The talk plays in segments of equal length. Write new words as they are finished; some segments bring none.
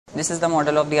This is the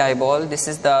model of the eyeball. This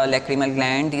is the lacrimal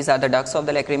gland. These are the ducts of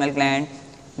the lacrimal gland.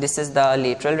 This is the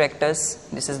lateral rectus.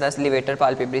 This is the levator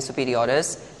palpebrae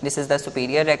superioris. This is the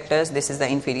superior rectus. This is the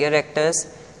inferior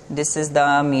rectus. This is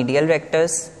the medial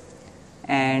rectus.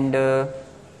 And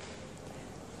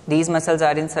these muscles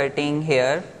are inserting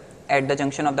here at the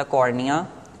junction of the cornea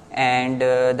and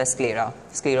the sclera,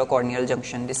 sclerocorneal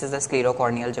junction. This is the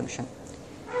sclerocorneal junction.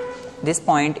 This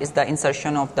point is the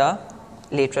insertion of the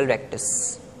lateral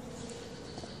rectus.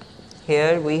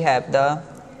 Here we have the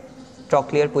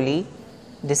trochlear pulley.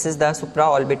 This is the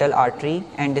supraorbital artery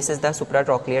and this is the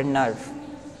supratrochlear nerve.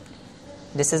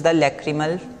 This is the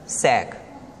lacrimal sac.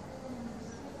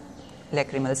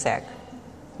 Lacrimal sac.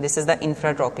 This is the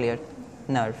infratrochlear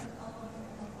nerve.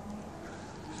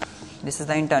 This is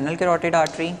the internal carotid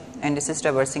artery and this is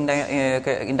traversing the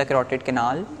in the carotid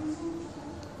canal.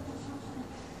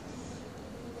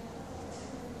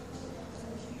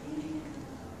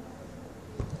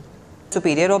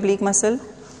 Superior oblique muscle,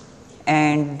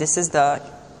 and this is the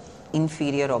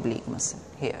inferior oblique muscle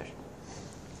here,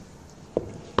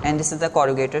 and this is the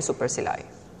corrugator supercilii.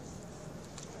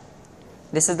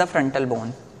 This is the frontal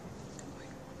bone,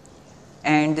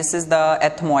 and this is the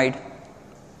ethmoid,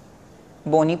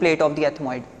 bony plate of the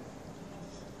ethmoid.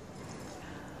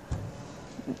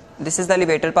 This is the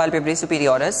levator palpebrae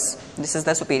superioris. This is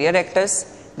the superior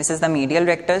rectus. This is the medial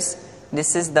rectus.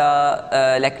 This is the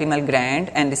lacrimal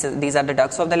gland, and these are the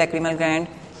ducts of the lacrimal gland.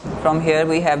 From here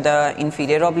we have the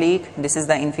inferior oblique. This is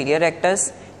the inferior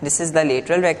rectus. This is the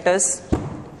lateral rectus,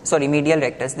 sorry, medial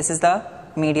rectus. This is the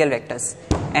medial rectus,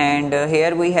 and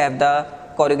here we have the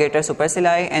corrugator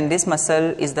supercilii, and this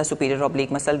muscle is the superior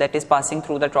oblique muscle that is passing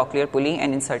through the trochlear pulley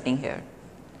and inserting here.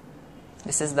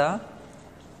 This is the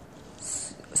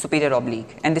superior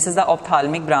oblique, and this is the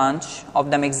ophthalmic branch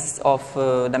of the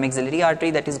maxillary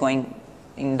artery that is going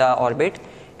in the orbit,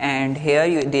 and here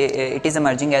it is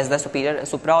emerging as the superior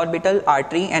supraorbital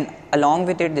artery, and along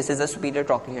with it this is the superior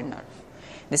trochlear nerve.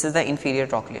 This is the inferior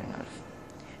trochlear nerve.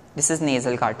 This is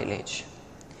nasal cartilage.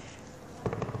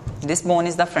 This bone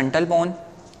is the frontal bone.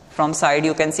 From side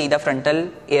you can see the frontal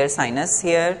air sinus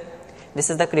here. This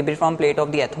is the cribriform plate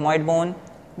of the ethmoid bone.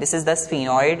 This is the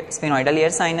sphenoidal air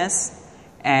sinus,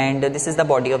 and this is the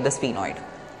body of the sphenoid.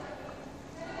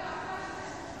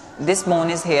 This bone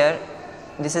is here.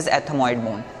 This is ethmoid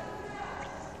bone.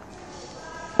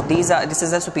 This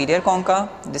is the superior concha,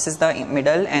 this is the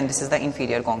middle, and this is the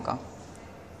inferior concha.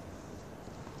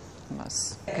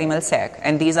 Lacrimal sac,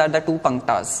 and these are the two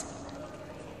punctas.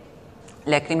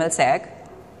 Lacrimal sac,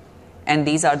 and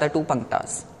these are the two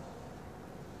punctas.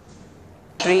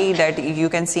 Tree that you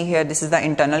can see here, this is the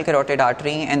internal carotid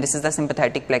artery, and this is the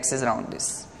sympathetic plexus around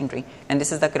this entry, and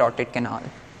this is the carotid canal,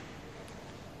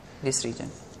 this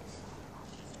region.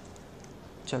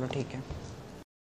 चलो ठीक है.